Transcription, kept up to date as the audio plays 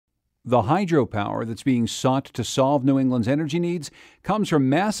The hydropower that's being sought to solve New England's energy needs comes from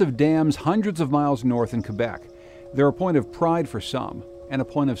massive dams hundreds of miles north in Quebec. They're a point of pride for some and a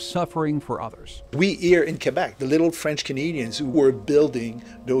point of suffering for others. We here in Quebec, the little French Canadians who were building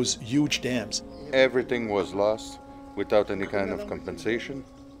those huge dams. Everything was lost without any kind of compensation.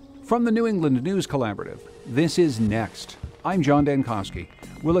 From the New England News Collaborative, this is Next. I'm John Dankowski.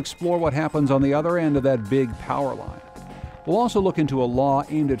 We'll explore what happens on the other end of that big power line. We'll also look into a law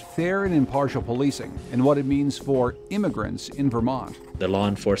aimed at fair and impartial policing and what it means for immigrants in Vermont. The law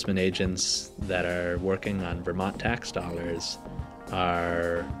enforcement agents that are working on Vermont tax dollars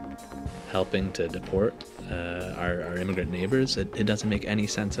are helping to deport our immigrant neighbors. It doesn't make any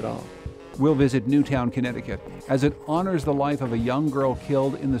sense at all. We'll visit Newtown, Connecticut, as it honors the life of a young girl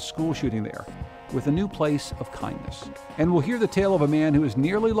killed in the school shooting there with a new place of kindness. And we'll hear the tale of a man who was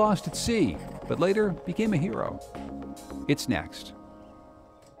nearly lost at sea, but later became a hero. It's next.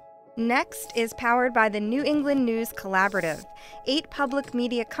 Next is powered by the New England News Collaborative, 8 public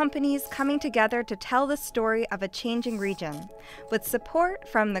media companies coming together to tell the story of a changing region, with support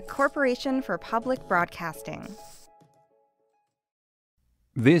from the Corporation for Public Broadcasting.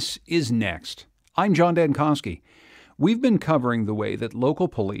 This is Next. I'm John Dankowski. We've been covering the way that local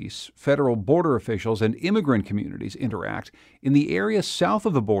police, federal border officials, and immigrant communities interact in the area south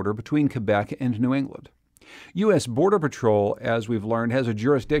of the border between Quebec and New England. U.S. Border Patrol, as we've learned, has a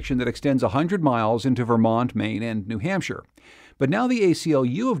jurisdiction that extends 100 miles into Vermont, Maine, and New Hampshire. But now the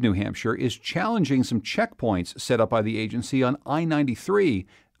ACLU of New Hampshire is challenging some checkpoints set up by the agency on I-93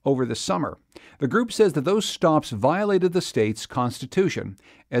 over the summer. The group says that those stops violated the state's constitution,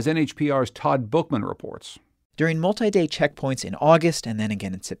 as NHPR's Todd Bookman reports. During multi-day checkpoints in August and then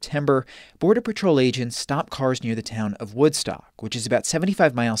again in September, Border Patrol agents stopped cars near the town of Woodstock, which is about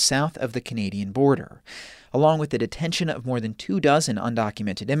 75 miles south of the Canadian border. Along with the detention of more than 24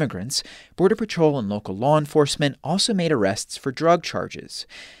 undocumented immigrants, Border Patrol and local law enforcement also made arrests for drug charges.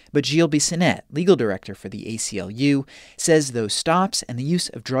 But Gilles Bissonnette, legal director for the ACLU, says those stops and the use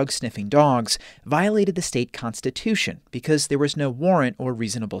of drug-sniffing dogs violated the state constitution because there was no warrant or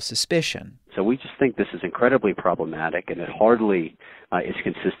reasonable suspicion. So we just think this is incredibly problematic, and it hardly is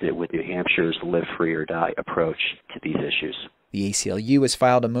consistent with New Hampshire's live free or die approach to these issues. The ACLU has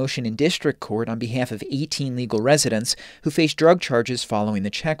filed a motion in district court on behalf of 18 legal residents who face drug charges following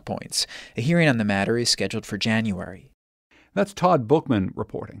the checkpoints. A hearing on the matter is scheduled for January. That's Todd Bookman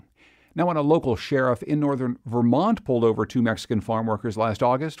reporting. Now, when a local sheriff in northern Vermont pulled over 2 Mexican farm workers last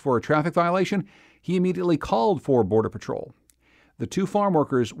August for a traffic violation, he immediately called for Border Patrol. The 2 farm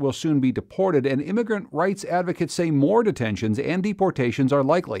workers will soon be deported, and immigrant rights advocates say more detentions and deportations are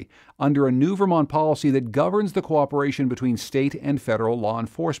likely under a new Vermont policy that governs the cooperation between state and federal law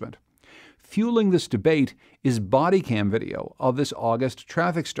enforcement. Fueling this debate is body cam video of this August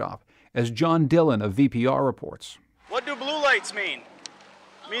traffic stop, as John Dillon of VPR reports. What do blue lights mean?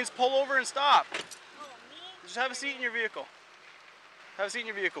 It means pull over and stop. Just have a seat in your vehicle. Have a seat in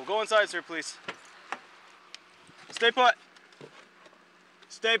your vehicle. Go inside, sir, please. Stay put.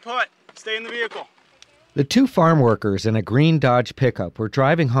 Stay put. Stay in the vehicle. The 2 farm workers in a green Dodge pickup were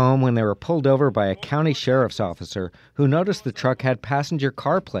driving home when they were pulled over by a county sheriff's officer who noticed the truck had passenger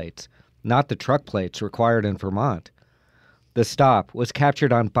car plates, not the truck plates required in Vermont. The stop was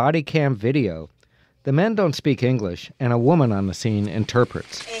captured on body cam video. The men don't speak English, and a woman on the scene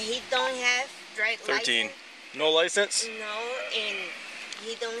interprets. And he don't have driver's 13. license. No license? No, and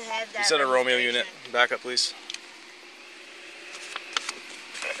he don't have that. You said a Romeo unit. Back up, please.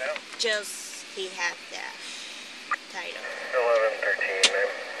 Just he have that title. 1113, ma'am.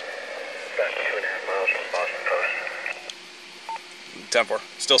 About 2.5 miles from Boston Post.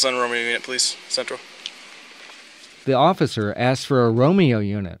 10-4. Still send a Romeo unit, please. Central. The officer asked for a Romeo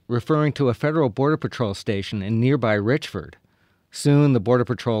unit, referring to a federal Border Patrol station in nearby Richford. Soon, the Border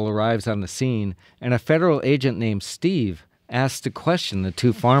Patrol arrives on the scene, and a federal agent named Steve asks to question the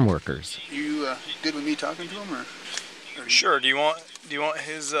 2 farm workers. You good with me talking to him, or Sure. Do you want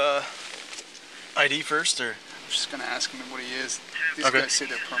his ID first, or? I'm just gonna ask him what he is. These Okay. guys say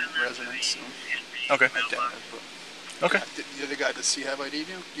they're permanent residents. So Okay. I doubt it, but Okay. The other guy, does he have ID?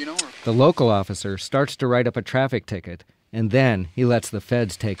 Do you know? Or? The local officer starts to write up a traffic ticket, and then he lets the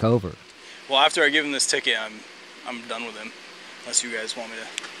feds take over. Well, after I give him this ticket, I'm done with him. Unless you guys want me to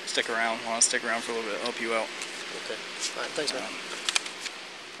stick around. Want to stick around for a little bit? Help you out. Okay. All right. Thanks, man.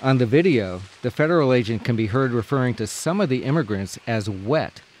 On the video, the federal agent can be heard referring to some of the immigrants as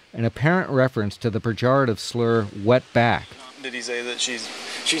wet, an apparent reference to the pejorative slur wet back. Did he say that she's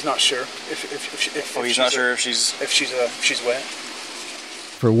not sure if he's not sure if she's wet?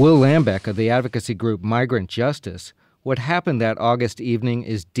 For Will Lambeck of the advocacy group Migrant Justice, What happened that August evening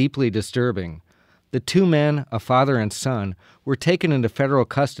is deeply disturbing. The two men, a father and son, were taken into federal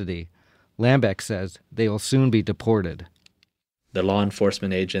custody. Lambeck says they will soon be deported. The law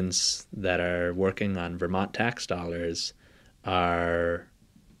enforcement agents that are working on Vermont tax dollars are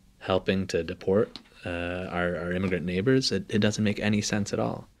helping to deport our immigrant neighbors. It doesn't make any sense at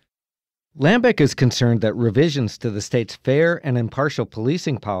all. Lambeck is concerned that revisions to the state's fair and impartial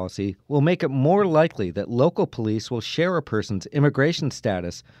policing policy will make it more likely that local police will share a person's immigration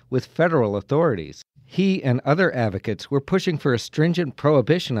status with federal authorities. He and other advocates were pushing for a stringent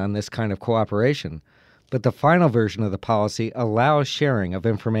prohibition on this kind of cooperation, but the final version of the policy allows sharing of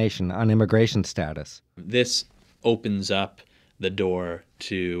information on immigration status. This opens up the door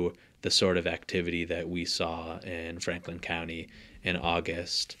to the sort of activity that we saw in Franklin County in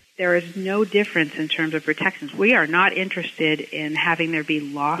August. There is no difference in terms of protections. We are not interested in having there be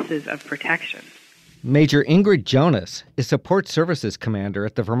losses of protection. Major Ingrid Jonas is Support Services Commander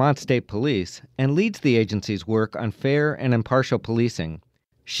at the Vermont State Police and leads the agency's work on fair and impartial policing.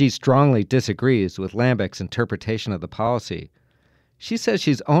 She strongly disagrees with Lambeck's interpretation of the policy. She says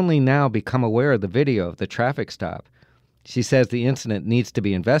she's only now become aware of the video of the traffic stop. She says the incident needs to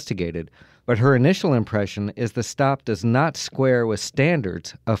be investigated, but her initial impression is the stop does not square with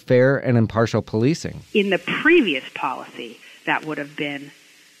standards of fair and impartial policing. In the previous policy, that would have been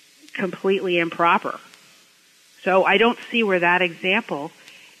completely improper. So I don't see where that example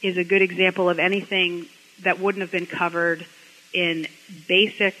is a good example of anything that wouldn't have been covered in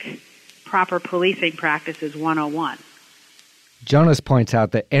basic proper policing practices 101. Jonas points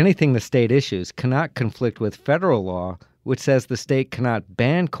out that anything the state issues cannot conflict with federal law, which says the state cannot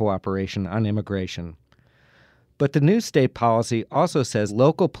ban cooperation on immigration. But the new state policy also says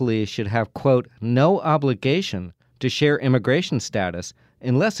local police should have, quote, no obligation to share immigration status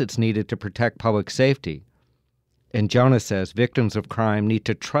unless it's needed to protect public safety. And Jonas says victims of crime need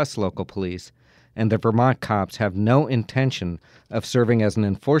to trust local police, and the Vermont cops have no intention of serving as an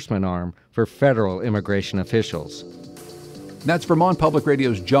enforcement arm for federal immigration officials. That's Vermont Public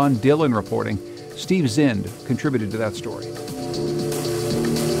Radio's John Dillon reporting. Steve Zind contributed to that story.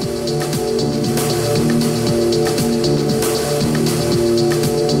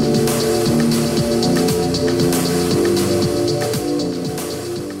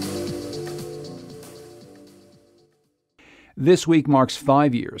 This week marks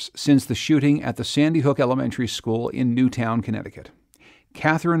 5 years since the shooting at the Sandy Hook Elementary School in Newtown, Connecticut.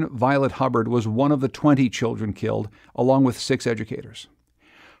 Catherine Violet Hubbard was one of the 20 children killed, along with 6 educators.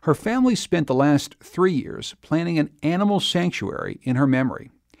 Her family spent the last 3 years planning an animal sanctuary in her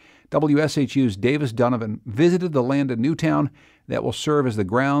memory. WSHU's Davis Donovan visited the land in Newtown that will serve as the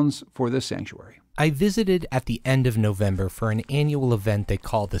grounds for this sanctuary. I visited at the end of November for an annual event they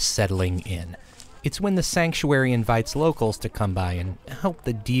call the Settling In. It's when the sanctuary invites locals to come by and help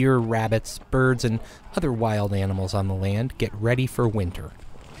the deer, rabbits, birds, and other wild animals on the land get ready for winter.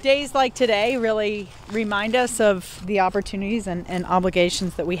 Days like today really remind us of the opportunities and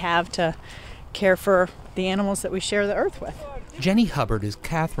obligations that we have to care for the animals that we share the earth with. Jenny Hubbard is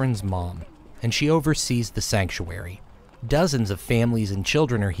Catherine's mom, and she oversees the sanctuary. Dozens of families and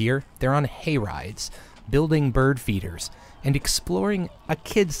children are here. They're on hay rides, building bird feeders, and exploring a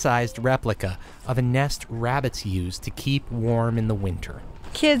kid-sized replica of a nest rabbits use to keep warm in the winter.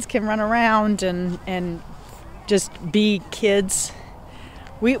 Kids can run around and just be kids.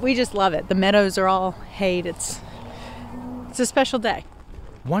 We just love it. The meadows are all hayed. It's a special day.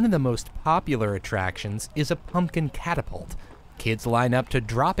 One of the most popular attractions is a pumpkin catapult. Kids line up to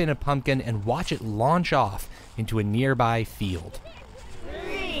drop in a pumpkin and watch it launch off into a nearby field.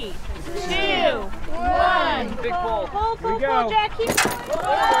 3, 2, 1. Big pull. Pull, Jackie.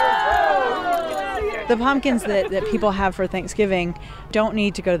 The pumpkins that people have for Thanksgiving don't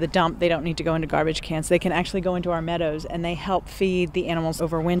need to go to the dump. They don't need to go into garbage cans. They can actually go into our meadows, and they help feed the animals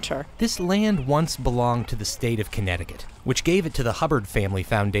over winter. This land once belonged to the state of Connecticut, which gave it to the Hubbard Family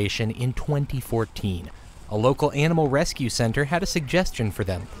Foundation in 2014. A local animal rescue center had a suggestion for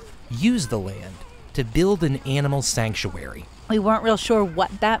them. Use the land to build an animal sanctuary. We weren't real sure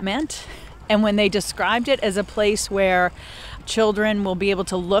what that meant. And when they described it as a place where children will be able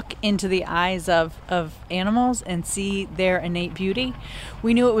to look into the eyes of animals and see their innate beauty,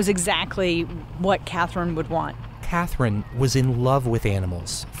 we knew it was exactly what Catherine would want. Catherine was in love with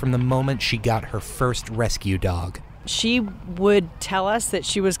animals from the moment she got her first rescue dog. She would tell us that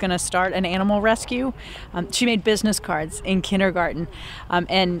she was going to start an animal rescue. She made business cards in kindergarten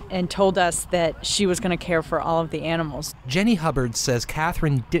and told us that she was going to care for all of the animals. Jenny Hubbard says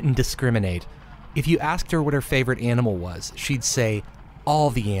Catherine didn't discriminate. If you asked her what her favorite animal was, she'd say all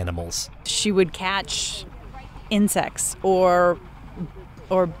the animals. She would catch insects or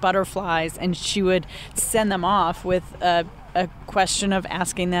butterflies, and she would send them off with a question of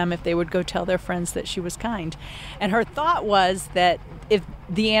asking them if they would go tell their friends that she was kind. And her thought was that if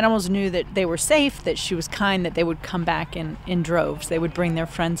the animals knew that they were safe, that she was kind, that they would come back in droves. They would bring their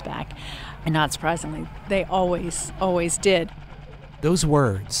friends back. And not surprisingly, they always did. Those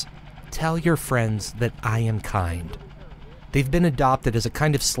words, tell your friends that I am kind. They've been adopted as a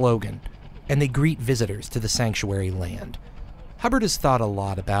kind of slogan, and they greet visitors to the sanctuary land. Hubbard has thought a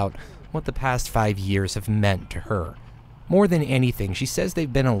lot about what the past 5 years have meant to her. More than anything, she says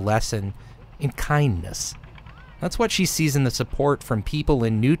they've been a lesson in kindness. That's what she sees in the support from people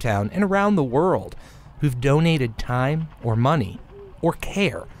in Newtown and around the world who've donated time or money or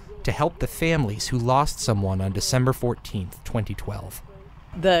care to help the families who lost someone on December 14th, 2012.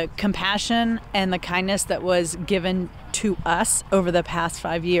 The compassion and the kindness that was given to us over the past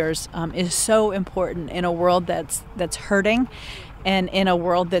 5 years is so important in a world that's hurting, and in a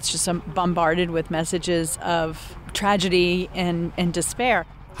world that's just bombarded with messages of tragedy and despair.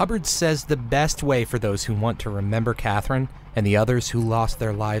 Hubbard says the best way for those who want to remember Catherine and the others who lost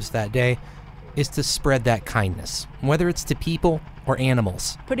their lives that day is to spread that kindness, whether it's to people or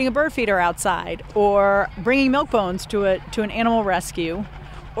animals. Putting a bird feeder outside, or bringing milk bones to an animal rescue,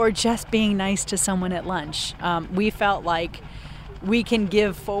 or just being nice to someone at lunch. We felt like we can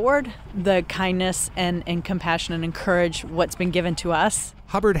give forward the kindness and compassion and encourage what's been given to us.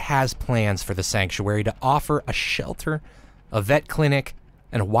 Hubbard has plans for the sanctuary to offer a shelter, a vet clinic,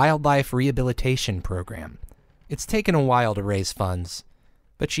 and a wildlife rehabilitation program. It's taken a while to raise funds,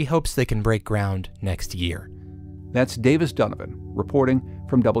 but she hopes they can break ground next year. That's Davis Donovan reporting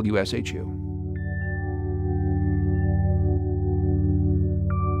from WSHU.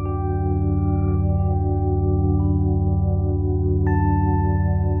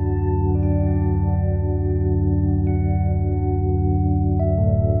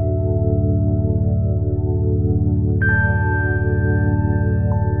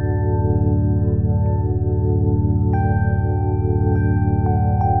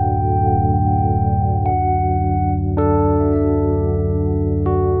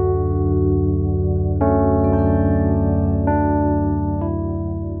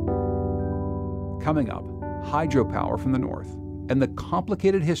 Coming up, hydropower from the north and the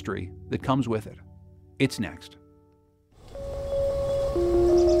complicated history that comes with it. It's next.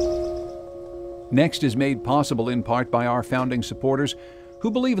 Next is made possible in part by our founding supporters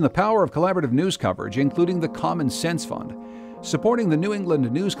who believe in the power of collaborative news coverage, including the Common Sense Fund, supporting the New England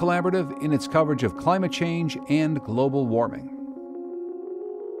News Collaborative in its coverage of climate change and global warming.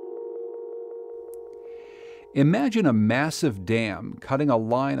 Imagine a massive dam cutting a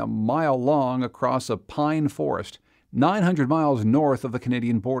line a mile long across a pine forest 900 miles north of the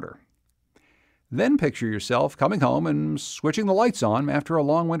Canadian border. Then picture yourself coming home and switching the lights on after a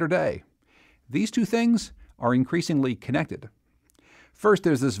long winter day. These two things are increasingly connected. First,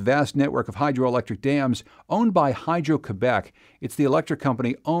 there's this vast network of hydroelectric dams owned by Hydro-Quebec. It's the electric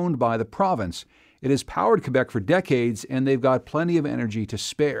company owned by the province. It has powered Quebec for decades, and they've got plenty of energy to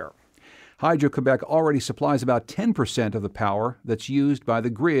spare. Hydro-Quebec already supplies about 10% of the power that's used by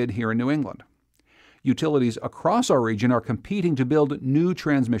the grid here in New England. Utilities across our region are competing to build new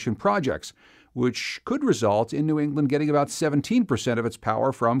transmission projects, which could result in New England getting about 17% of its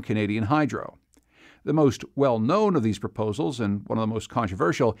power from Canadian Hydro. The most well-known of these proposals, and one of the most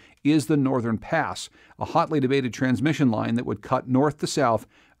controversial, is the Northern Pass, a hotly debated transmission line that would cut north to south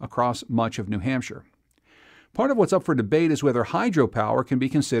across much of New Hampshire. Part of what's up for debate is whether hydropower can be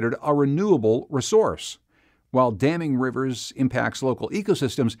considered a renewable resource. While damming rivers impacts local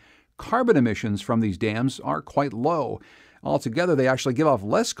ecosystems, carbon emissions from these dams are quite low. Altogether, they actually give off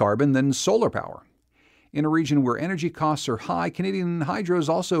less carbon than solar power. In a region where energy costs are high, Canadian hydro is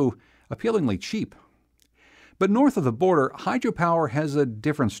also appealingly cheap. But north of the border, hydropower has a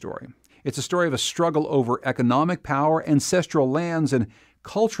different story. It's a story of a struggle over economic power, ancestral lands, and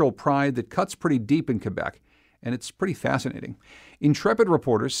cultural pride that cuts pretty deep in Quebec. And it's pretty fascinating. Intrepid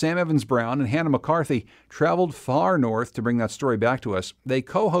reporters Sam Evans-Brown and Hannah McCarthy traveled far north to bring that story back to us. They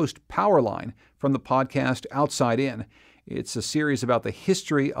co-host Powerline from the podcast Outside In. It's a series about the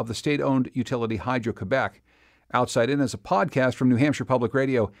history of the state-owned utility Hydro-Quebec. Outside In is a podcast from New Hampshire Public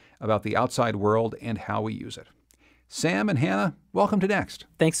Radio about the outside world and how we use it. Sam and Hannah, welcome to Next.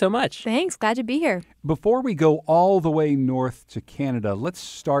 Thanks so much. Thanks. Glad to be here. Before we go all the way north to Canada, let's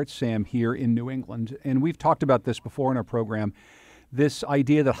start, Sam, here in New England. And we've talked about this before in our program. This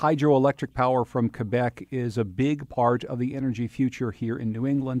idea that hydroelectric power from Quebec is a big part of the energy future here in New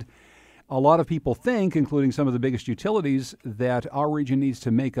England. a lot of people think, including some of the biggest utilities, that our region needs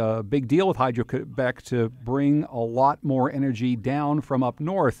to make a big deal with Hydro-Quebec to bring a lot more energy down from up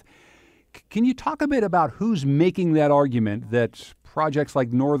north. Can you talk a bit about who's making that argument that projects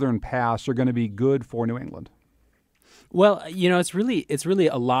like Northern Pass are going to be good for New England? Well, it's really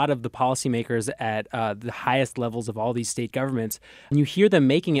a lot of the policymakers at the highest levels of all these state governments, and you hear them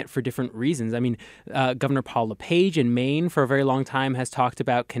making it for different reasons. I mean, Governor Paul LePage in Maine for a very long time has talked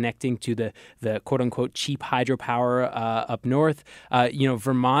about connecting to the quote unquote cheap hydropower up north.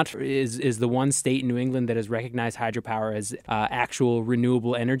 Vermont is the one state in New England that has recognized hydropower as actual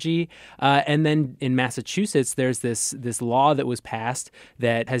renewable energy. And then in Massachusetts, there's this law that was passed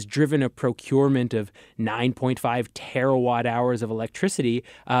that has driven a procurement of 9.5 terawatt hours of electricity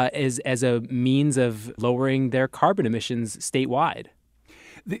as a means of lowering their carbon emissions statewide.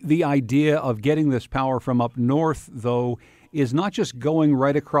 The idea of getting this power from up north, though, is not just going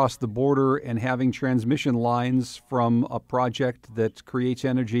right across the border and having transmission lines from a project that creates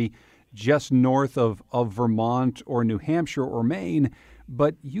energy just north of Vermont or New Hampshire or Maine,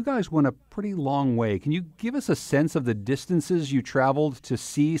 but you guys went a pretty long way. Can you give us a sense of the distances you traveled to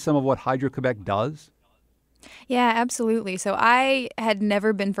see some of what Hydro-Quebec does? Yeah, absolutely. So I had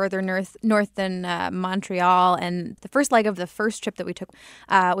never been further north than Montreal, and the first leg of the first trip that we took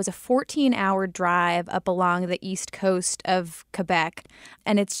was a 14-hour drive up along the east coast of Quebec.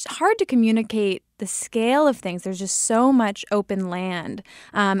 And it's hard to communicate the scale of things. There's just so much open land.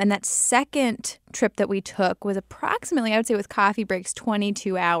 And that second trip that we took was approximately, I would say with coffee breaks,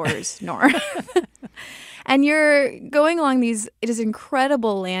 22 hours north. And you're going along these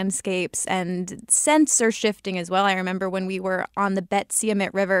incredible landscapes, and scents are shifting as well. I remember when we were on the Hampshire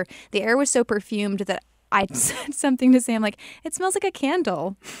River, the air was so perfumed that I said something to Sam like, it smells like a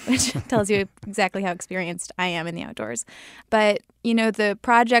candle, which tells you exactly how experienced I am in the outdoors. But, the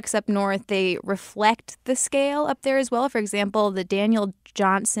projects up north, they reflect the scale up there as well. For example, the Daniel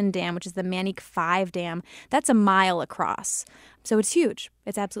Johnson Dam, which is the Manic 5 Dam, that's a mile across. So it's huge.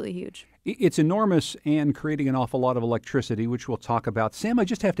 It's absolutely huge. It's enormous and creating an awful lot of electricity, which we'll talk about. Sam, I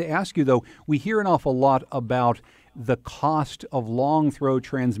just have to ask you, though, we hear an awful lot about the cost of long-throw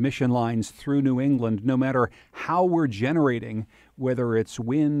transmission lines through New England, no matter how we're generating, whether it's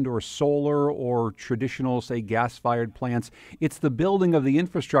wind or solar or traditional, say, gas-fired plants. It's the building of the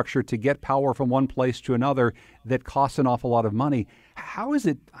infrastructure to get power from one place to another that costs an awful lot of money. How is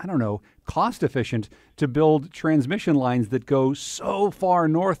it, cost efficient to build transmission lines that go so far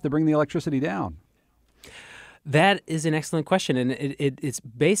north to bring the electricity down? That is an excellent question, and it's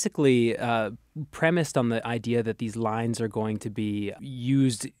basically premised on the idea that these lines are going to be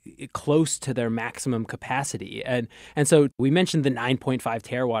used close to their maximum capacity. And so we mentioned the 9.5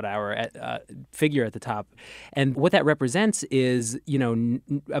 terawatt hour figure at the top. And what that represents is,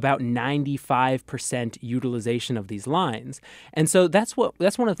 about 95% utilization of these lines. And so that's one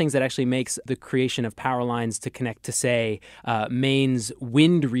of the things that actually makes the creation of power lines to connect to, say, Maine's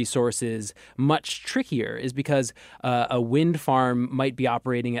wind resources much trickier, is because a wind farm might be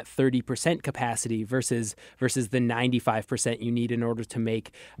operating at 30% capacity versus the 95% you need in order to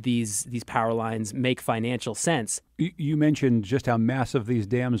make these power lines make financial sense. You mentioned just how massive these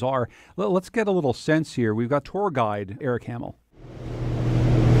dams are. Let's get a little sense here. We've got tour guide Eric Hamill.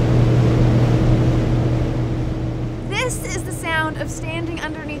 This is the sound of standing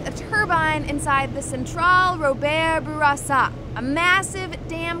underneath a turbine inside the Central Robert Bourassa, a massive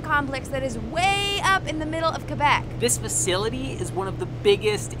dam complex that is way up in the middle of Quebec. This facility is one of the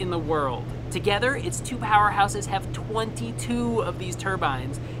biggest in the world. Together, its two powerhouses have 22 of these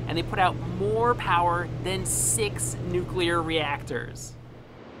turbines, and they put out more power than 6 nuclear reactors.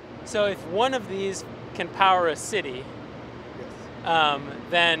 So if one of these can power a city,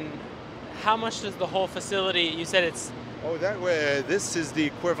 then how much does the whole facility, you said it's... Oh, that way, this is the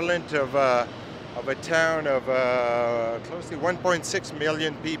equivalent of a town of close to 1.6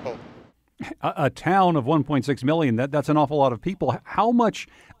 million people. A town of 1.6 million, that's an awful lot of people. How much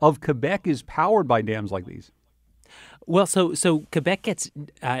of Quebec is powered by dams like these? Well, so Quebec gets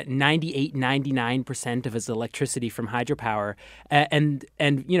 99% of its electricity from hydropower, and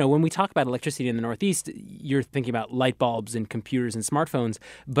when we talk about electricity in the Northeast, you're thinking about light bulbs and computers and smartphones.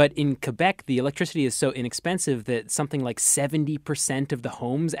 But in Quebec, the electricity is so inexpensive that something like 70% of the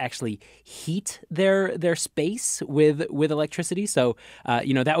homes actually heat their space with electricity. So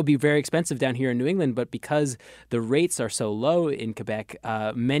that would be very expensive down here in New England. But because the rates are so low in Quebec,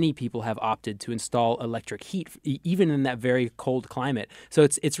 many people have opted to install electric heat, even in that very cold climate. So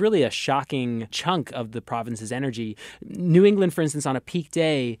it's really a shocking chunk of the province's energy. New England, for instance, on a peak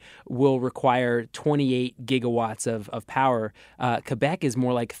day will require 28 gigawatts of power. Quebec is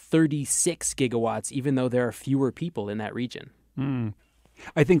more like 36 gigawatts, even though there are fewer people in that region.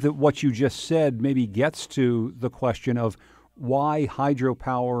 I think that what you just said maybe gets to the question of why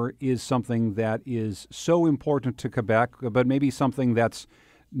hydropower is something that is so important to Quebec, but maybe something that's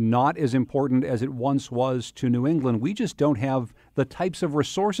not as important as it once was to New England. We just don't have the types of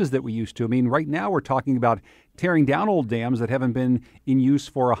resources that we used to. I mean, right now we're talking about tearing down old dams that haven't been in use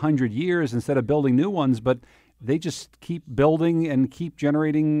for 100 years instead of building new ones, but they just keep building and keep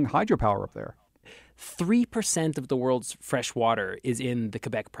generating hydropower up there. 3% of the world's fresh water is in the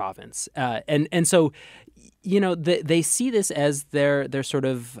Quebec province. And so, they see this as their sort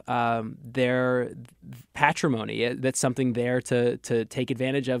of their patrimony. That's something there to take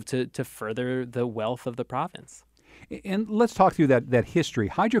advantage of to further the wealth of the province. And let's talk through that history.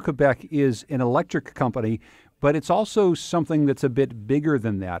 Hydro-Quebec is an electric company, but it's also something that's a bit bigger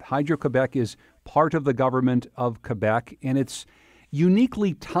than that. Hydro-Quebec is part of the government of Quebec, and it's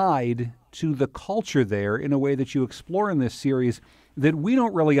uniquely tied to the culture there in a way that you explore in this series that we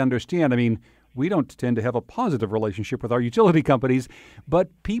don't really understand. I mean, we don't tend to have a positive relationship with our utility companies, but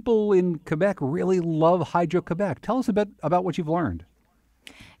people in Quebec really love Hydro-Quebec. Tell us a bit about what you've learned.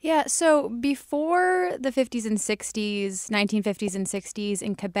 Yeah, so before the 50s and 60s, 1950s and 60s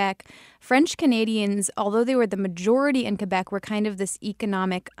in Quebec, French Canadians, although they were the majority in Quebec, were kind of this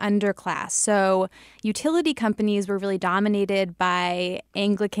economic underclass. So utility companies were really dominated by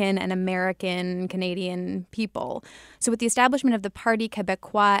Anglican and American Canadian people. So with the establishment of the Parti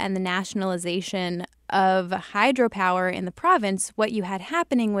Quebecois and the nationalization of hydropower in the province, what you had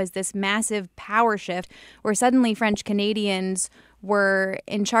happening was this massive power shift where suddenly French Canadians were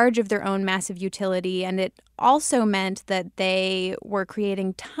in charge of their own massive utility, and it also meant that they were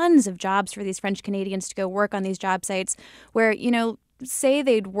creating tons of jobs for these French Canadians to go work on these job sites where, say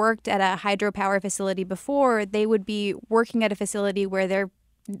they'd worked at a hydropower facility before, they would be working at a facility where their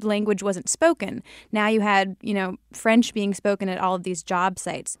language wasn't spoken. Now you had, French being spoken at all of these job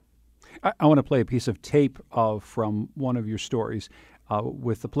sites. I want to play a piece of tape from one of your stories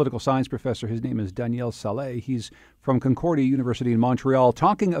with the political science professor. His name is Daniel Saleh. He's from Concordia University in Montreal,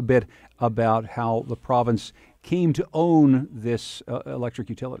 talking a bit about how the province came to own this electric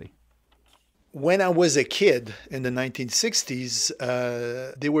utility. When I was a kid in the 1960s,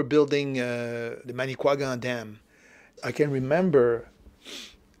 they were building the Manicouagan Dam. I can remember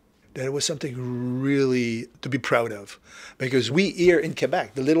that it was something really to be proud of, because we here in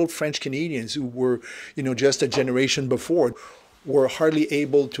Quebec, the little French Canadians who were, just a generation before, were hardly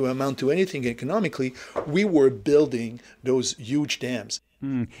able to amount to anything economically. We were building those huge dams.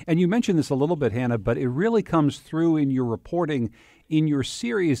 And you mentioned this a little bit, Hannah, but it really comes through in your reporting in your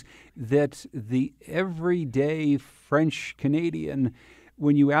series that the everyday French Canadian,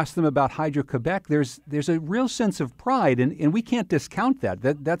 when you ask them about Hydro-Quebec, there's a real sense of pride, and we can't discount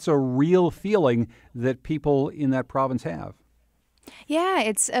that. That's a real feeling that people in that province have. Yeah,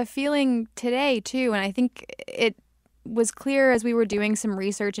 it's a feeling today, too, and I think it was clear as we were doing some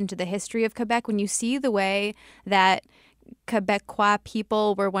research into the history of Quebec, when you see the way that Quebecois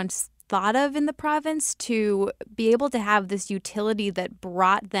people were once thought of in the province, to be able to have this utility that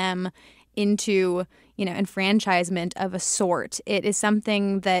brought them into, enfranchisement of a sort. It is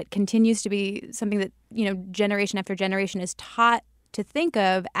something that continues to be something that, generation after generation is taught to think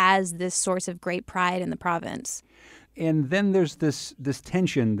of as this source of great pride in the province. And then there's this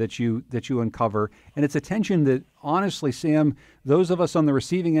tension that you uncover, and it's a tension that, honestly, Sam, those of us on the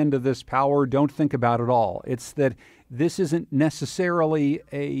receiving end of this power don't think about at all. It's that this isn't necessarily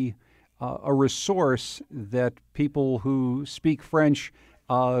a resource that people who speak French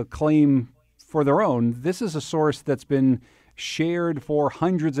claim for their own. This is a source that's been shared for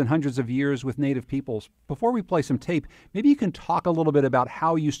hundreds and hundreds of years with Native peoples. Before we play some tape, maybe you can talk a little bit about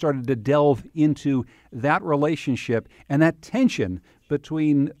how you started to delve into that relationship and that tension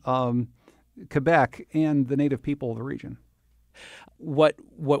between Quebec and the Native people of the region. What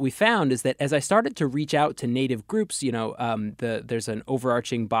we found is that as I started to reach out to Native groups, there's an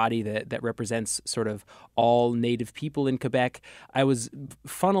overarching body that represents sort of all Native people in Quebec. I was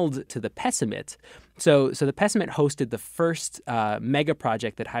funneled to the Pessimit. So the Pessimit hosted the first mega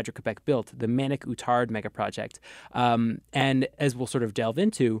project that Hydro-Quebec built, the Manicouagan mega project. And as we'll sort of delve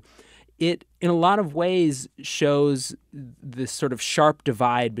into, it, in a lot of ways, shows this sort of sharp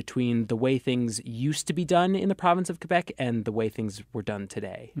divide between the way things used to be done in the province of Quebec and the way things were done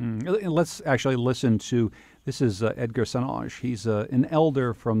today. Let's actually listen to, this is Edgar Sanage. He's an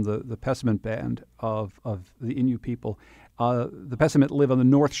elder from the Pessamit band of the Innu people. The Pessamit live on the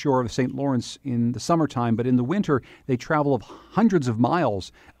north shore of the St. Lawrence in the summertime, but in the winter they travel hundreds of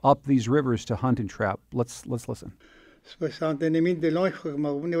miles up these rivers to hunt and trap. Let's listen.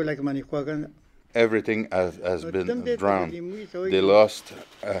 Everything has been drowned. They lost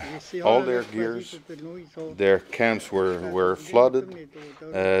all their gears. Their camps were flooded.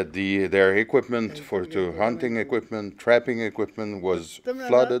 Their equipment to hunting equipment, trapping equipment was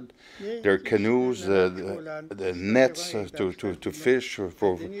flooded. Their canoes, the nets to fish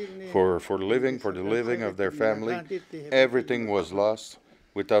for the living of their family, everything was lost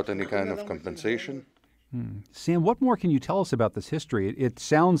without any kind of compensation. Sam, what more can you tell us about this history? It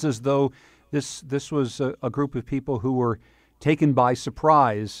sounds as though this was a group of people who were taken by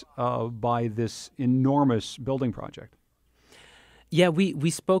surprise by this enormous building project. Yeah, we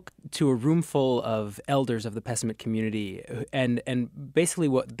spoke to a room full of elders of the Pessamit community, and basically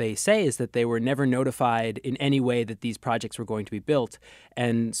what they say is that they were never notified in any way that these projects were going to be built,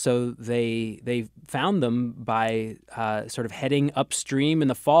 and so they found them by sort of heading upstream in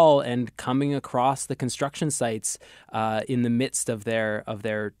the fall and coming across the construction sites in the midst of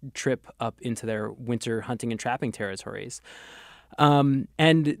their trip up into their winter hunting and trapping territories.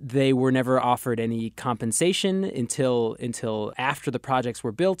 And they were never offered any compensation until after the projects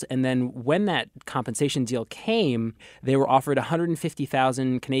were built. And then when that compensation deal came, they were offered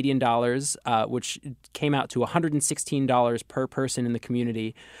 150,000 Canadian dollars, which came out to $116 per person in the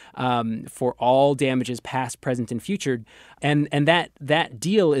community for all damages past, present, and future. And that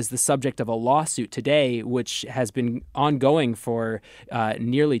deal is the subject of a lawsuit today, which has been ongoing for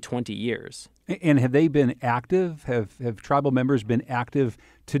nearly 20 years. And have they been active? Have tribal members been active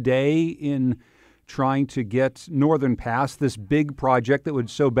today in trying to get Northern Pass, this big project that would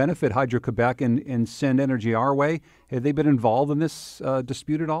so benefit Hydro-Quebec and send energy our way? Have they been involved in this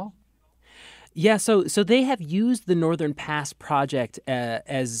dispute at all? Yeah, so they have used the Northern Pass project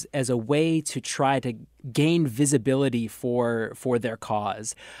as a way to try to gain visibility for their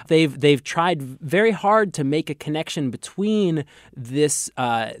cause. They've tried very hard to make a connection between this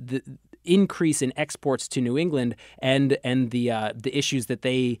the increase in exports to New England and the issues that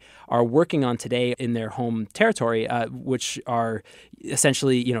they are working on today in their home territory, which are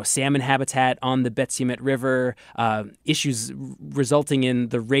essentially salmon habitat on the Betsiomet River, issues resulting in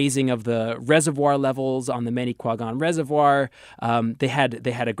the raising of the reservoir levels on the Manicouagan Reservoir. They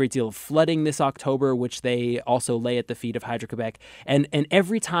had a great deal of flooding this October, which they also lay at the feet of Hydro-Quebec. And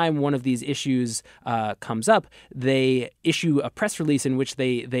every time one of these issues comes up, they issue a press release in which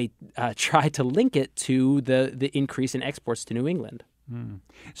they try to link it to the increase in exports to New England.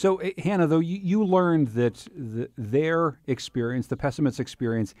 So, Hannah, though, you learned that their experience, the Pessamit's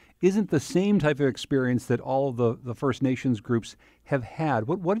experience, isn't the same type of experience that all of the First Nations groups have had.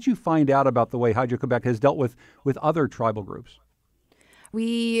 What did you find out about the way Hydro-Quebec has dealt with other tribal groups?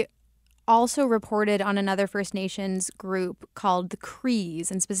 We also reported on another First Nations group called the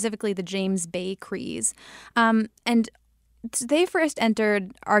Crees, and specifically the James Bay Crees. And they first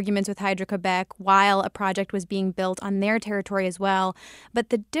entered arguments with Hydro-Quebec while a project was being built on their territory as well.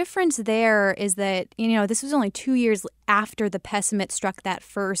 But the difference there is that, this was only 2 years after the Pessamit struck that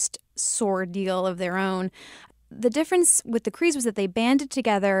first sore deal of their own. The difference with the Crees was that they banded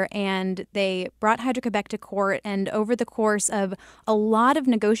together and they brought Hydro-Quebec to court, and over the course of a lot of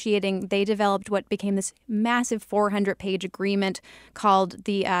negotiating, they developed what became this massive 400-page agreement called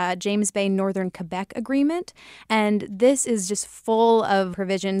the James Bay Northern Quebec Agreement. And this is just full of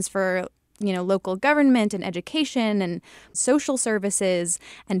provisions for local government and education and social services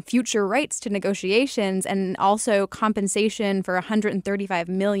and future rights to negotiations, and also compensation for $135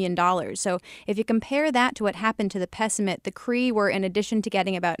 million. So if you compare that to what happened to the Pessamit, the Cree were, in addition to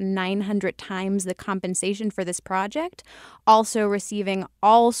getting about 900 times the compensation for this project, also receiving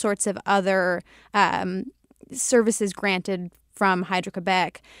all sorts of other services granted from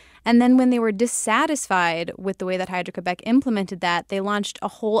Hydro-Quebec. And then when they were dissatisfied with the way that Hydro-Quebec implemented that, they launched a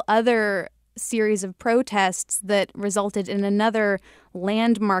whole other series of protests that resulted in another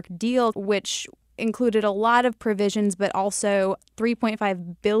landmark deal, which included a lot of provisions, but also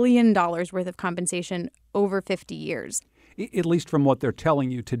 $3.5 billion worth of compensation over 50 years. At least from what they're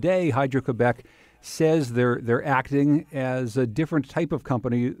telling you today, Hydro-Quebec says they're acting as a different type of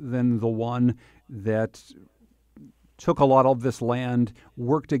company than the one that took a lot of this land,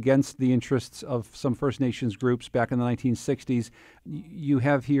 worked against the interests of some First Nations groups back in the 1960s. You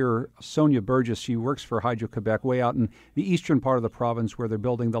have here Sonia Burgess. She works for Hydro-Quebec way out in the eastern part of the province where they're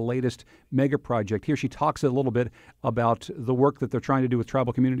building the latest mega project. Here she talks a little bit about the work that they're trying to do with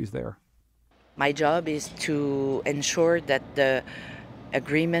tribal communities there. My job is to ensure that the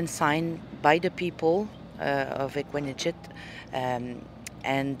agreement signed by the people of Equinechit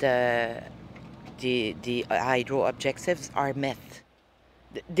and the hydro objectives are met.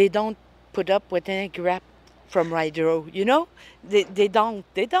 They don't put up with any crap from hydro, you know? They don't.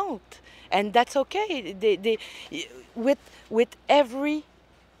 And that's okay. They with every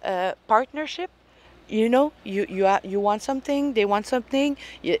partnership, you know, you want something, they want something,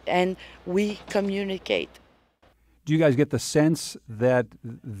 and we communicate. Do you guys get the sense that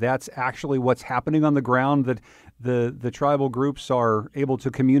that's actually what's happening on the ground, that the tribal groups are able to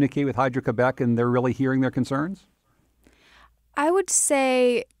communicate with Hydro-Quebec and they're really hearing their concerns? I would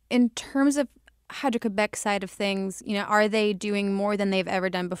say in terms of Hydro-Quebec side of things, you know, are they doing more than they've ever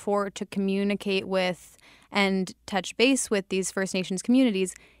done before to communicate with and touch base with these First Nations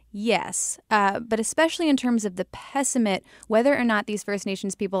communities? Yes, but especially in terms of the pessimist, whether or not these First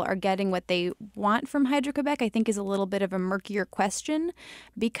Nations people are getting what they want from Hydro-Quebec, I think is a little bit of a murkier question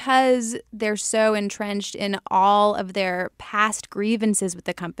because they're so entrenched in all of their past grievances with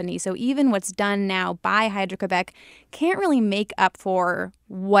the company. So even what's done now by Hydro-Quebec can't really make up for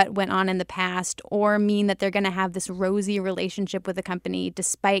what went on in the past or mean that they're going to have this rosy relationship with the company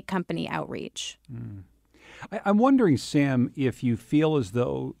despite company outreach. I'm wondering, Sam, if you feel as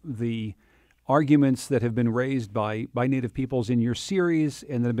though the arguments that have been raised by Native peoples in your series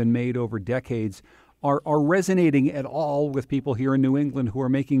and that have been made over decades are resonating at all with people here in New England who are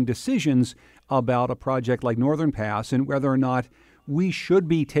making decisions about a project like Northern Pass and whether or not we should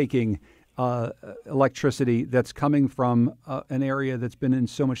be taking electricity that's coming from an area that's been in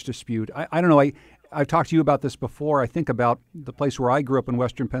so much dispute. I don't know. I've talked to you about this before. I think about the place where I grew up in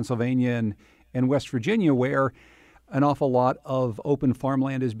western Pennsylvania and West Virginia, where an awful lot of open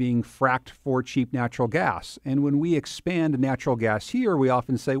farmland is being fracked for cheap natural gas. And when we expand natural gas here, we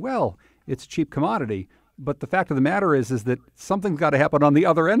often say, well, it's a cheap commodity. But the fact of the matter is that something's got to happen on the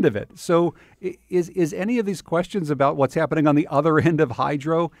other end of it. So is any of these questions about what's happening on the other end of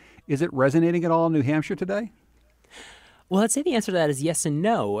hydro, is it resonating at all in New Hampshire today? Well, I'd say the answer to that is yes and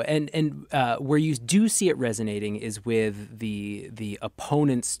no. And where you do see it resonating is with the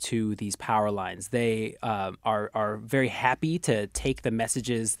opponents to these power lines. They are very happy to take the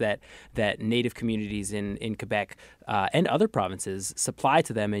messages that Native communities in Quebec and other provinces supply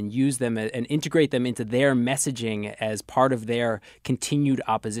to them and use them and integrate them into their messaging as part of their continued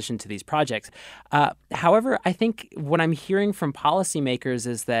opposition to these projects. However, I think what I'm hearing from policymakers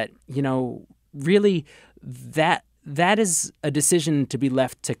is that, you know, really that is a decision to be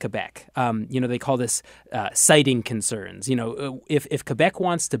left to Quebec. They call this siting concerns. If Quebec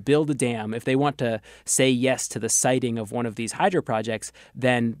wants to build a dam, if they want to say yes to the siting of one of these hydro projects,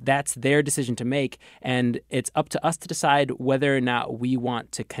 then that's their decision to make. And it's up to us to decide whether or not we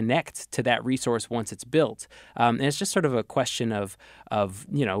want to connect to that resource once it's built. And it's just sort of a question of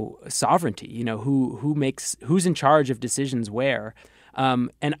sovereignty, who's in charge of decisions where.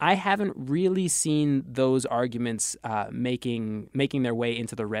 And I haven't really seen those arguments making their way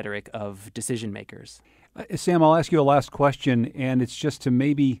into the rhetoric of decision makers. Sam, I'll ask you a last question, and it's just to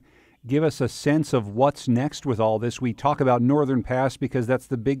maybe give us a sense of what's next with all this. We talk about Northern Pass because that's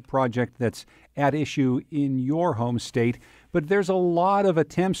the big project that's at issue in your home state, but there's a lot of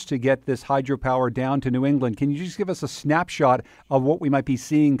attempts to get this hydropower down to New England. Can you just give us a snapshot of what we might be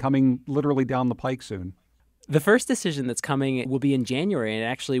seeing coming literally down the pike soon? The first decision that's coming will be in January, and it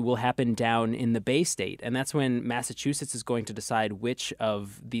actually will happen down in the Bay State. And that's when Massachusetts is going to decide which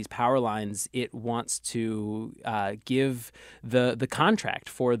of these power lines it wants to give the contract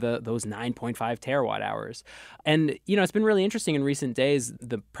for those 9.5 terawatt hours. And, it's been really interesting in recent days.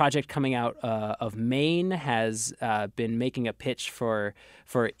 The project coming out of Maine has been making a pitch for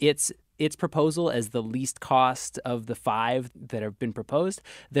its proposal as the least cost of the 5 that have been proposed.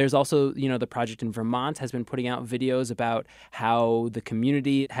 There's also, the project in Vermont has been putting out videos about how the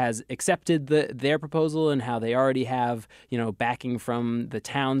community has accepted their proposal and how they already have, backing from the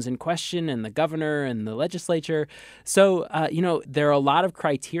towns in question and the governor and the legislature. So, there are a lot of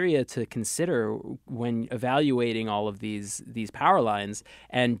criteria to consider when evaluating all of these power lines,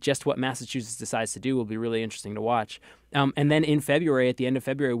 and just what Massachusetts decides to do will be really interesting to watch. And then in February, at the end of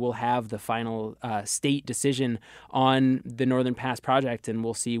February, we'll have the final state decision on the Northern Pass project, and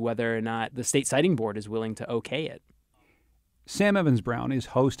we'll see whether or not the state siting board is willing to okay it. Sam Evans-Brown is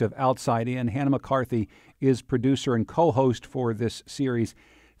host of Outside In. Hannah McCarthy is producer and co-host for this series.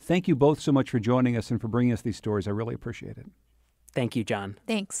 Thank you both so much for joining us and for bringing us these stories. I really appreciate it. Thank you, John.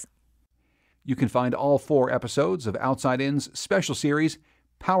 Thanks. You can find all 4 episodes of Outside In's special series,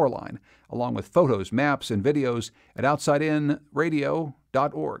 Powerline, along with photos, maps, and videos at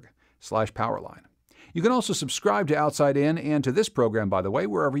outsideinradio.org/Powerline. You can also subscribe to Outside In and to this program, by the way,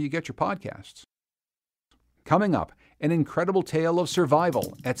 wherever you get your podcasts. Coming up, an incredible tale of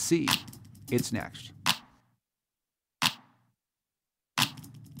survival at sea. It's next.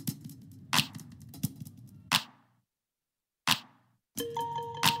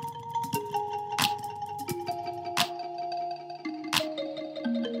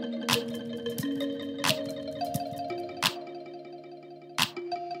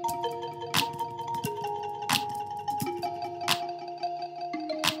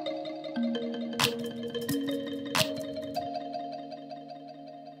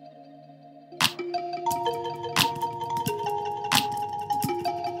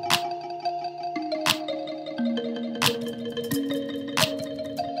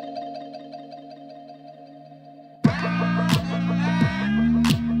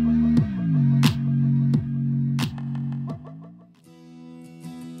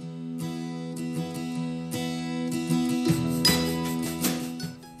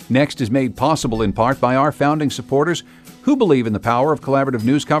 Next is made possible in part by our founding supporters who believe in the power of collaborative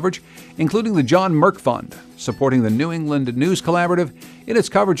news coverage, including the John Merck Fund, supporting the New England News Collaborative in its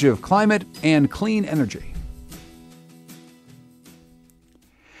coverage of climate and clean energy.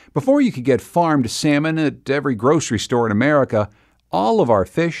 Before you could get farmed salmon at every grocery store in America, all of our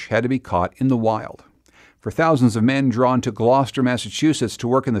fish had to be caught in the wild. For thousands of men drawn to Gloucester, Massachusetts to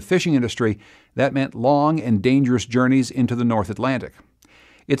work in the fishing industry, that meant long and dangerous journeys into the North Atlantic.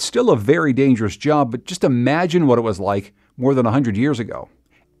 It's still a very dangerous job, but just imagine what it was like more than 100 years ago.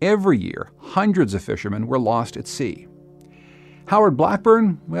 Every year, hundreds of fishermen were lost at sea. Howard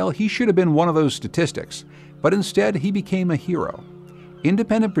Blackburn, well, he should have been one of those statistics, but instead he became a hero.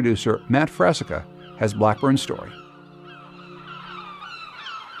 Independent producer Matt Fresica has Blackburn's story.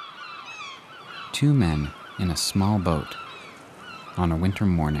 2 men in a small boat on a winter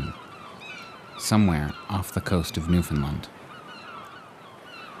morning, somewhere off the coast of Newfoundland.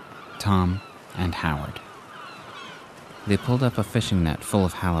 Tom and Howard. They pulled up a fishing net full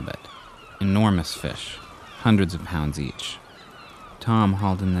of halibut, enormous fish, hundreds of pounds each. Tom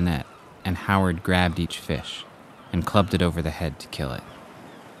hauled in the net, and Howard grabbed each fish and clubbed it over the head to kill it.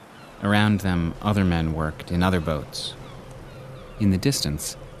 Around them, other men worked in other boats. In the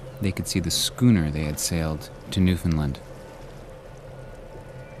distance, they could see the schooner they had sailed to Newfoundland.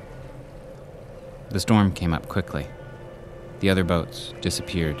 The storm came up quickly. The other boats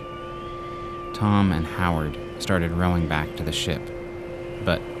disappeared. Tom and Howard started rowing back to the ship,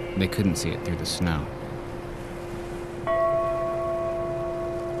 but they couldn't see it through the snow.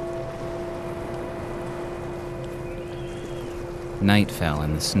 Night fell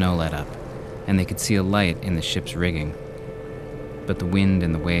and the snow let up, and they could see a light in the ship's rigging, but the wind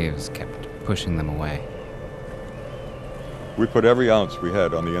and the waves kept pushing them away. We put every ounce we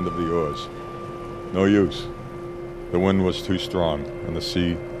had on the end of the oars. No use. The wind was too strong and the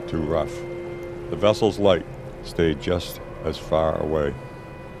sea too rough. The vessel's light stayed just as far away.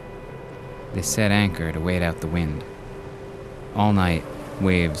 They set anchor to wait out the wind. All night,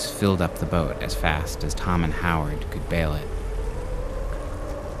 waves filled up the boat as fast as Tom and Howard could bail it.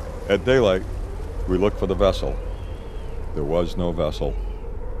 At daylight, we looked for the vessel. There was no vessel.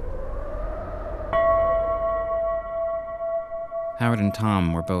 Howard and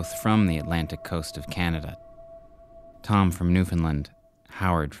Tom were both from the Atlantic coast of Canada. Tom from Newfoundland,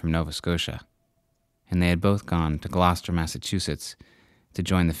 Howard from Nova Scotia. And they had both gone to Gloucester, Massachusetts, to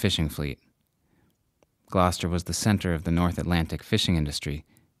join the fishing fleet. Gloucester was the center of the North Atlantic fishing industry,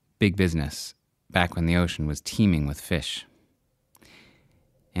 big business, back when the ocean was teeming with fish.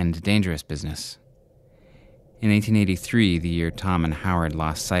 And dangerous business. In 1883, the year Tom and Howard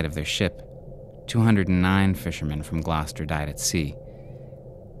lost sight of their ship, 209 fishermen from Gloucester died at sea.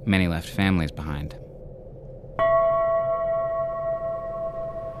 Many left families behind.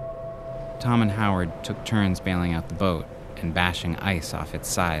 Tom and Howard took turns bailing out the boat and bashing ice off its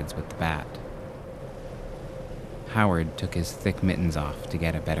sides with the bat. Howard took his thick mittens off to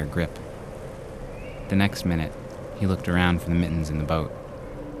get a better grip. The next minute, he looked around for the mittens in the boat.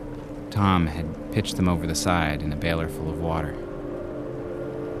 Tom had pitched them over the side in a bailer full of water.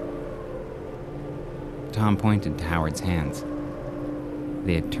 Tom pointed to Howard's hands.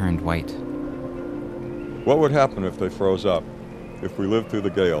 They had turned white. What would happen if they froze up? If we lived through the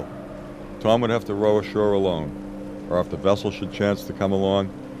gale? Tom would have to row ashore alone. or if the vessel should chance to come along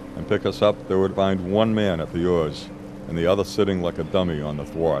and pick us up, they would find one man at the oars and the other sitting like a dummy on the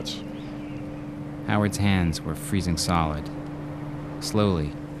thwarts. Howard's hands were freezing solid.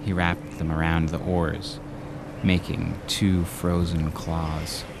 Slowly, he wrapped them around the oars, making 2 frozen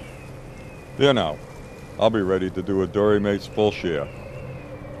claws. There now. I'll be ready to do a dory mate's full share.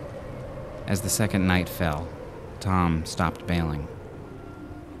 As the second night fell, Tom stopped bailing.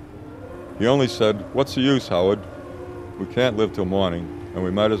 He only said, "What's the use, Howard? We can't live till morning, and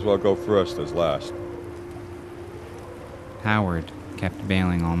we might as well go first as last." Howard kept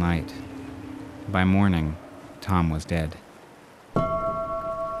bailing all night. By morning, Tom was dead.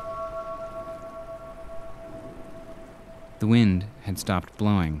 The wind had stopped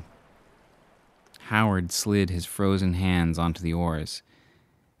blowing. Howard slid his frozen hands onto the oars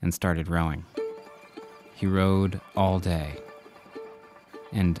and started rowing. He rowed all day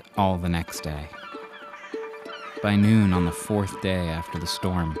and all the next day. By noon on the 4th day after the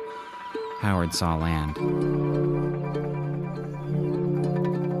storm, Howard saw land.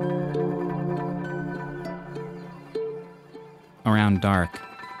 Around dark,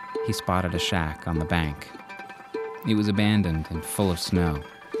 he spotted a shack on the bank. It was abandoned and full of snow.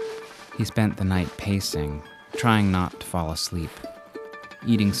 He spent the night pacing, trying not to fall asleep,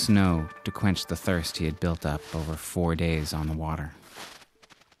 eating snow to quench the thirst he had built up over 4 days on the water.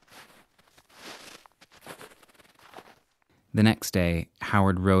 The next day,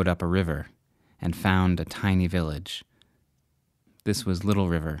 Howard rowed up a river and found a tiny village. This was Little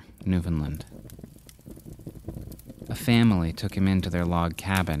River, Newfoundland. A family took him into their log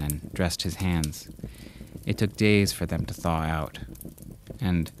cabin and dressed his hands. It took days for them to thaw out,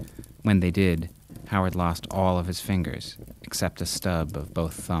 and when they did, Howard lost all of his fingers, except a stub of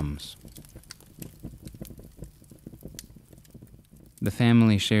both thumbs. The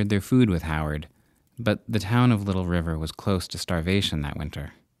family shared their food with Howard, but the town of Little River was close to starvation that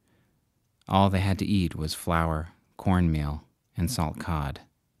winter. All they had to eat was flour, cornmeal, and salt cod.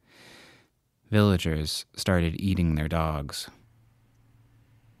 Villagers started eating their dogs.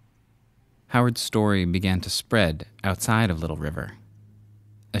 Howard's story began to spread outside of Little River.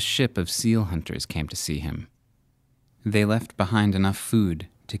 A ship of seal hunters came to see him. They left behind enough food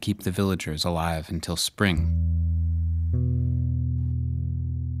to keep the villagers alive until spring.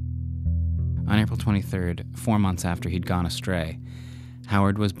 On April 23rd, 4 months after he'd gone astray,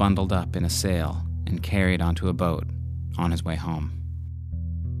 Howard was bundled up in a sail and carried onto a boat on his way home.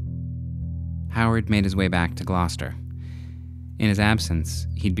 Howard made his way back to Gloucester. In his absence,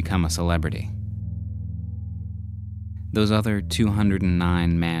 he'd become a celebrity. Those other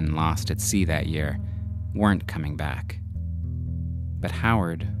 209 men lost at sea that year weren't coming back. But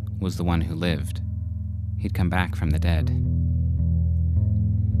Howard was the one who lived. He'd come back from the dead.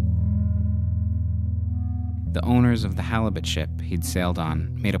 The owners of the halibut ship he'd sailed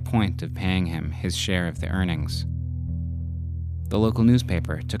on made a point of paying him his share of the earnings. The local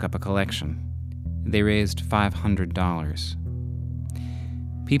newspaper took up a collection. They raised $500.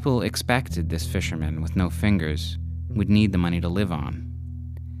 People expected this fisherman with no fingers would need the money to live on.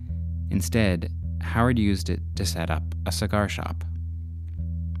 Instead, Howard used it to set up a cigar shop.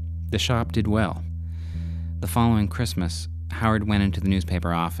 The shop did well. The following Christmas, Howard went into the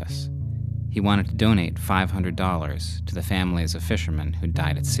newspaper office. He wanted to donate $500 to the families of fishermen who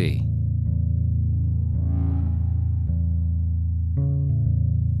died at sea.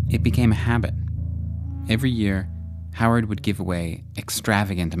 It became a habit. Every year, Howard would give away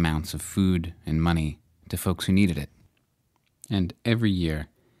extravagant amounts of food and money to folks who needed it. And every year,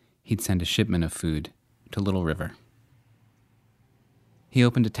 he'd send a shipment of food to Little River. He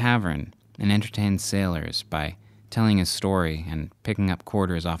opened a tavern and entertained sailors by telling his story and picking up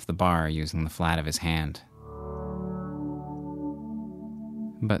quarters off the bar using the flat of his hand.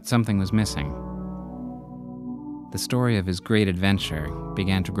 But something was missing. The story of his great adventure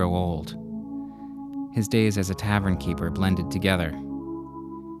began to grow old. His days as a tavern keeper blended together.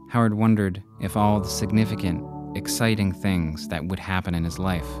 Howard wondered if all the significant, exciting things that would happen in his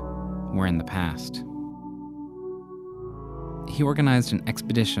life were in the past. He organized an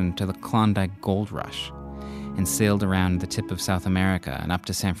expedition to the Klondike Gold Rush and sailed around the tip of South America and up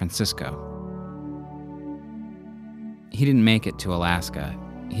to San Francisco. He didn't make it to Alaska.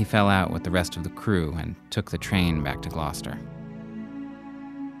 He fell out with the rest of the crew and took the train back to Gloucester.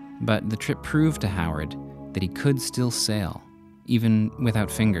 But the trip proved to Howard that he could still sail, even without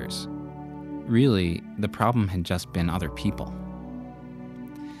fingers. Really, the problem had just been other people.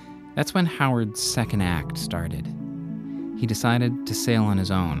 That's when Howard's second act started. He decided to sail on his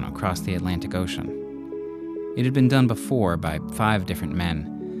own across the Atlantic Ocean. It had been done before by 5 different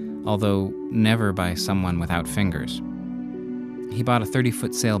men, although never by someone without fingers. He bought a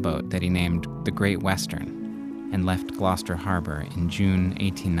 30-foot sailboat that he named the Great Western and left Gloucester Harbor in June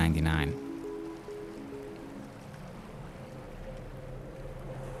 1899.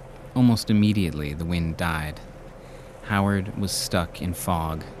 Almost immediately, the wind died. Howard was stuck in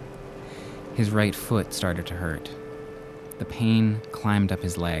fog. His right foot started to hurt. The pain climbed up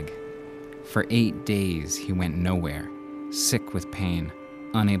his leg. For 8 days, he went nowhere, sick with pain,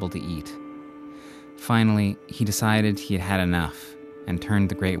 unable to eat. Finally, he decided he had had enough and turned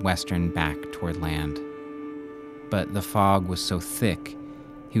the Great Western back toward land. But the fog was so thick,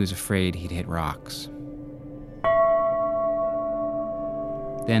 he was afraid he'd hit rocks.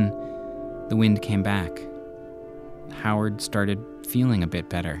 Then, the wind came back. Howard started feeling a bit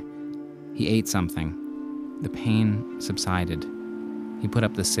better. He ate something. The pain subsided. He put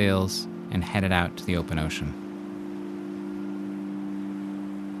up the sails and headed out to the open ocean.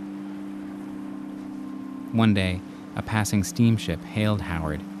 One day, a passing steamship hailed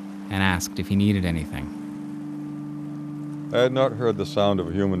Howard and asked if he needed anything. I had not heard the sound of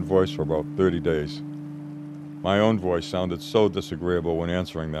a human voice for about 30 days. My own voice sounded so disagreeable when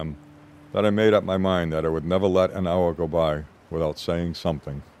answering them that I made up my mind that I would never let an hour go by without saying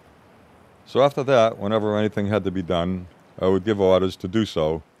something. So after that, whenever anything had to be done, I would give orders to do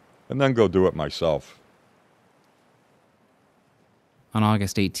so and then go do it myself. On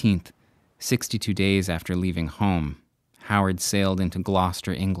August 18th, 62 days after leaving home, Howard sailed into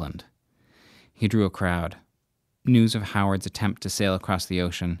Gloucester, England. He drew a crowd. News of Howard's attempt to sail across the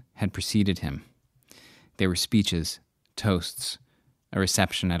ocean had preceded him. There were speeches, toasts, a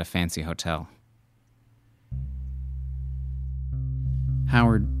reception at a fancy hotel.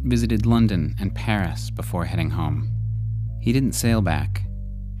 Howard visited London and Paris before heading home. He didn't sail back.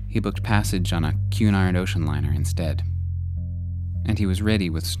 He booked passage on a Cunard ocean liner instead. And he was ready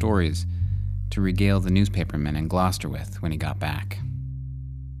with stories to regale the newspapermen in Gloucester with when he got back.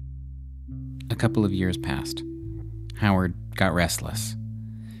 A couple of years passed. Howard got restless.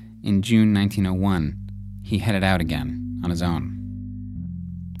 In June 1901, he headed out again on his own.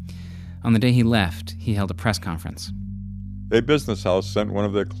 On the day he left, he held a press conference. A business house sent one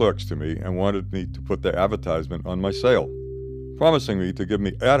of their clerks to me and wanted me to put their advertisement on my sale, promising me to give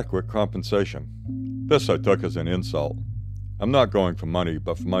me adequate compensation. This I took as an insult. I'm not going for money,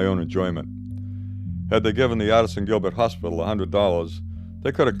 but for my own enjoyment. Had they given the Addison Gilbert Hospital $100,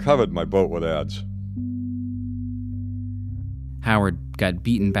 they could have covered my boat with ads. Howard got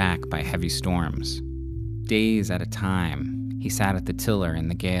beaten back by heavy storms. Days at a time, he sat at the tiller in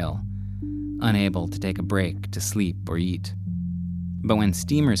the gale, unable to take a break to sleep or eat. But when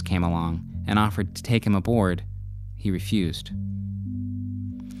steamers came along and offered to take him aboard, he refused.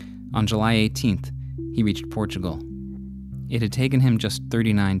 On July 18th, he reached Portugal. It had taken him just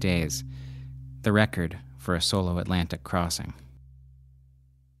 39 days, the record for a solo Atlantic crossing.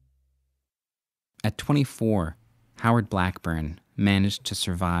 At 24, Howard Blackburn managed to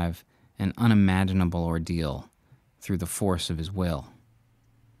survive an unimaginable ordeal through the force of his will.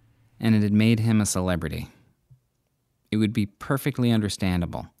 And it had made him a celebrity. It would be perfectly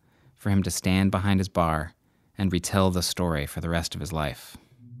understandable for him to stand behind his bar and retell the story for the rest of his life.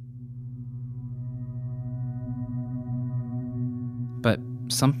 But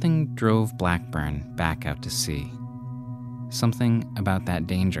something drove Blackburn back out to sea. Something about that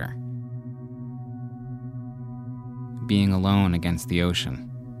danger. Being alone against the ocean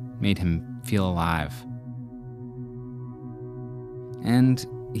made him feel alive. And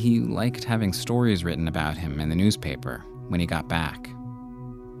he liked having stories written about him in the newspaper when he got back.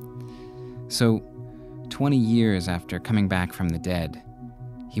 So, 20 years after coming back from the dead,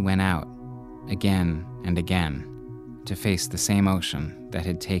 he went out, again and again, to face the same ocean that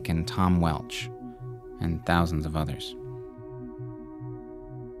had taken Tom Welch and thousands of others.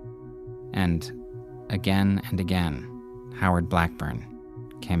 And again, Howard Blackburn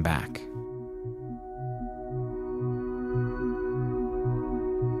came back.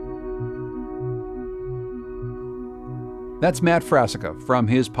 That's Matt Frasica from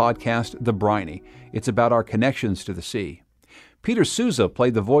his podcast, The Briny. It's about our connections to the sea. Peter Souza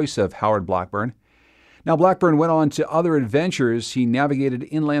played the voice of Howard Blackburn. Now, Blackburn went on to other adventures. He navigated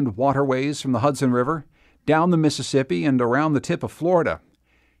inland waterways from the Hudson River, down the Mississippi, and around the tip of Florida.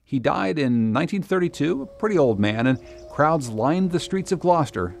 He died in 1932, a pretty old man, and crowds lined the streets of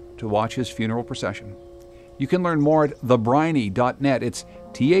Gloucester to watch his funeral procession. You can learn more at thebriny.net. It's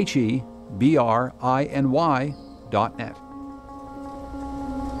TheBriny.net.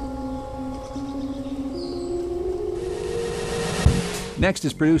 Next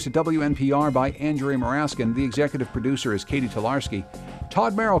is produced at WNPR by Andrea Maraskin. The executive producer is Katie Tolarski.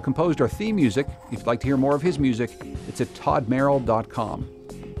 Todd Merrill composed our theme music. If you'd like to hear more of his music, it's at toddmerrill.com.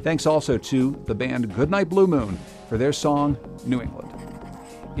 Thanks also to the band Goodnight Blue Moon for their song, New England.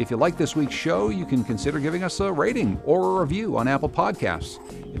 If you like this week's show, you can consider giving us a rating or a review on Apple Podcasts.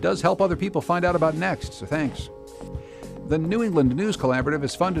 It does help other people find out about Next, so thanks. The New England News Collaborative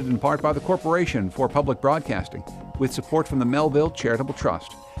is funded in part by the Corporation for Public Broadcasting, with support from the Melville Charitable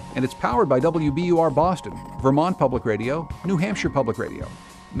Trust. And it's powered by WBUR Boston, Vermont Public Radio, New Hampshire Public Radio,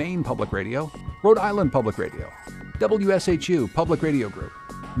 Maine Public Radio, Rhode Island Public Radio, WSHU Public Radio Group,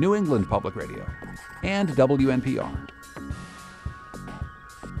 New England Public Radio, and WNPR.